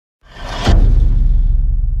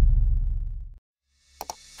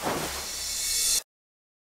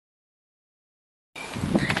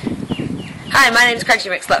Hi, my name is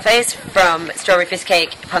Crunchy McSlutface from Strawberry Fizz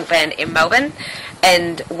Cake punk band in Melbourne,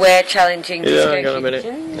 and we're challenging Hang on a minute.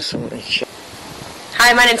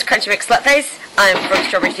 Hi, my name is Crunchy McSlutface. I'm from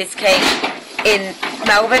Strawberry Fizz Cake in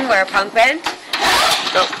Melbourne. We're a punk band.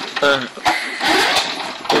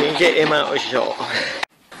 Can you get him out of shot?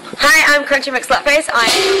 Hi, I'm Crunchy McSlutface.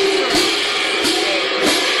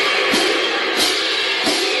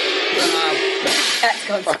 That's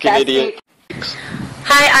gone fucking idiot.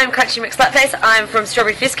 Hi, I'm Crunchy McSlutface. I'm from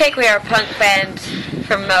Strawberry Fizz Cake. We are a punk band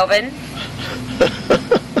from Melbourne.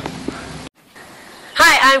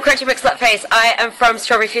 Hi, I'm Crunchy McSlutface. I am from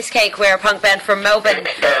Strawberry Fizz Cake. We're a punk band from Melbourne.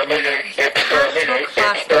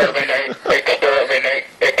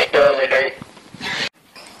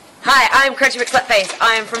 Hi, I'm Crunchy McSlutface.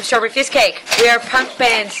 I am from Strawberry Fizz Cake. We are a punk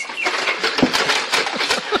band.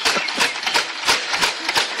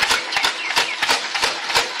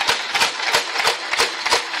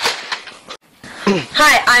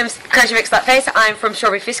 Hi, I'm Crunchy McSlutface. I'm from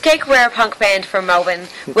Strawberry Fizz Cake. We're a punk band from Melbourne.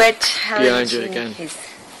 We're challenging his...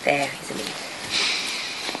 There, he's a minute.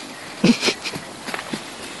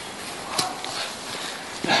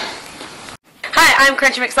 Hi, I'm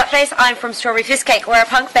Crunchy McSlutface. I'm from Strawberry Fizz Cake. We're a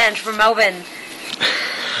punk band from Melbourne.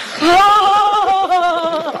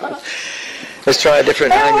 Let's try a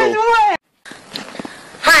different angle.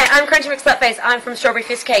 Hi, I'm Crunchy McSlutface. I'm from Strawberry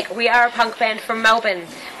Fizz Cake. We are a punk band from Melbourne.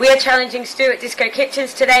 We are challenging Stu at Disco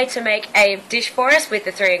Kitchens today to make a dish for us with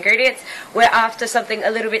the 3 ingredients. We're after something a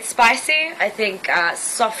little bit spicy. I think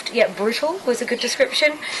soft yet brutal was a good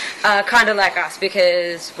description. Kind of like us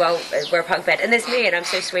because, well, we're a punk band. And there's me and I'm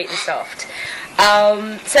so sweet and soft.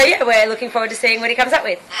 So yeah, we're looking forward to seeing what he comes up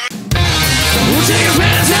with. We'll take your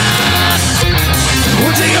hands up.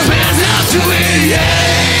 We'll take your hands up to it, yeah,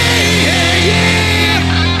 yeah, yeah.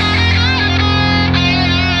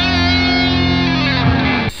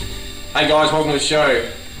 Hey guys, welcome to the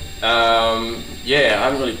show. Yeah, I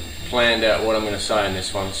haven't really planned out what I'm going to say in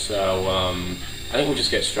this one, so I think we'll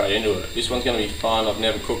just get straight into it. This one's going to be fun. I've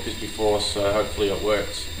never cooked this before, so hopefully it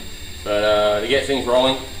works. But to get things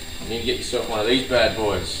rolling, you need to get yourself one of these bad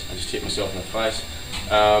boys. I just hit myself in the face.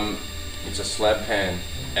 It's a slab pan,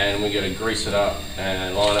 and we're going to grease it up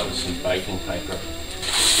and line it with some baking paper.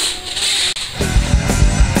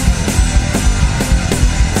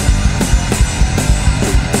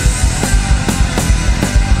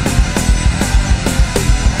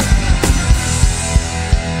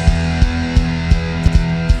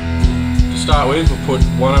 To start with, we'll put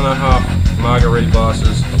 1.5 margarita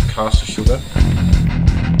glasses of caster sugar.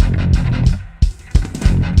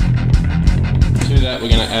 To that, we're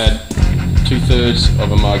going to add 2/3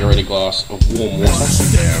 of a margarita glass of warm water.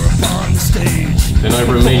 Then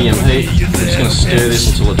over a medium heat, we're just going to stir this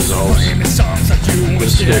until it dissolves. We're going to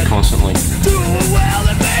stir constantly.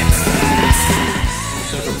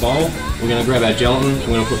 Separate bowl, we're going to grab our gelatin and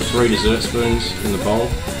we're going to put 3 dessert spoons in the bowl.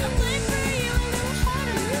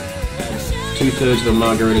 2/3 of a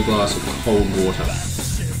margarita glass of cold water.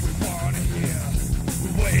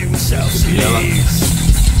 Together.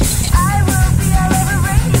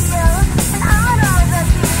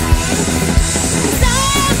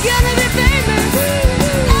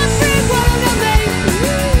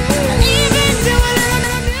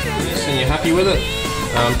 Happy with it?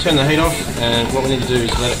 Turn the heat off, and what we need to do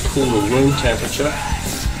is let it cool to room temperature.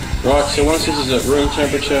 Right, so once this is at room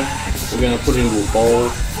temperature, we're going to put it into a bowl.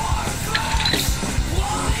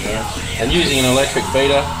 Okay. And using an electric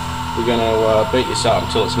beater, we're going to beat this up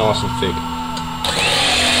until it's nice and thick.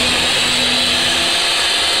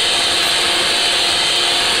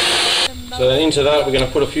 So then into that, we're going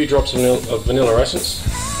to put a few drops of vanilla essence.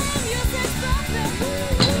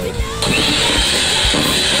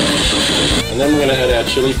 And then we're going to add our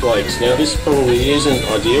chili flakes. Now this probably isn't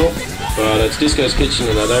ideal, but it's Disco's Kitchen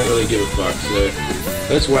and I don't really give a fuck, so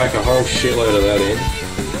let's whack a whole shitload of that in.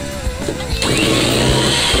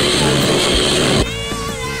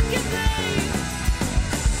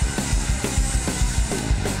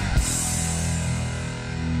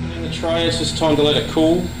 Put in the tray, it's just time to let it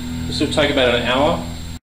cool. This will take about an hour.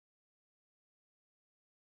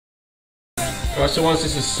 Alright, so once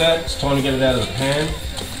this is set, it's time to get it out of the pan.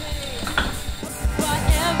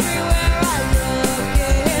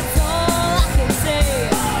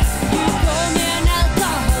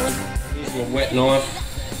 Using a wet knife,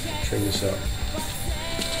 trim this up.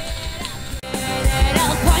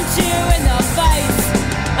 I'll punch you in the face.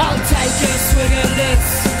 I'll take a swig of this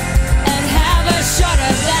and have a shot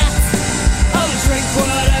of that. I'll drink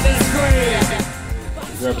whatever's free.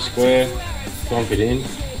 Grab a square, dump it in,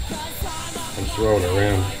 and throw it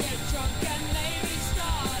around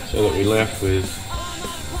so that we're left with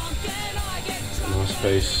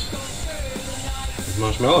piece of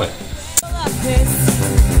marshmallow.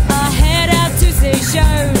 I head out to see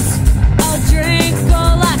shows. I'll drink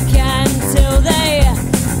all I can till they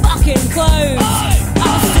fucking close.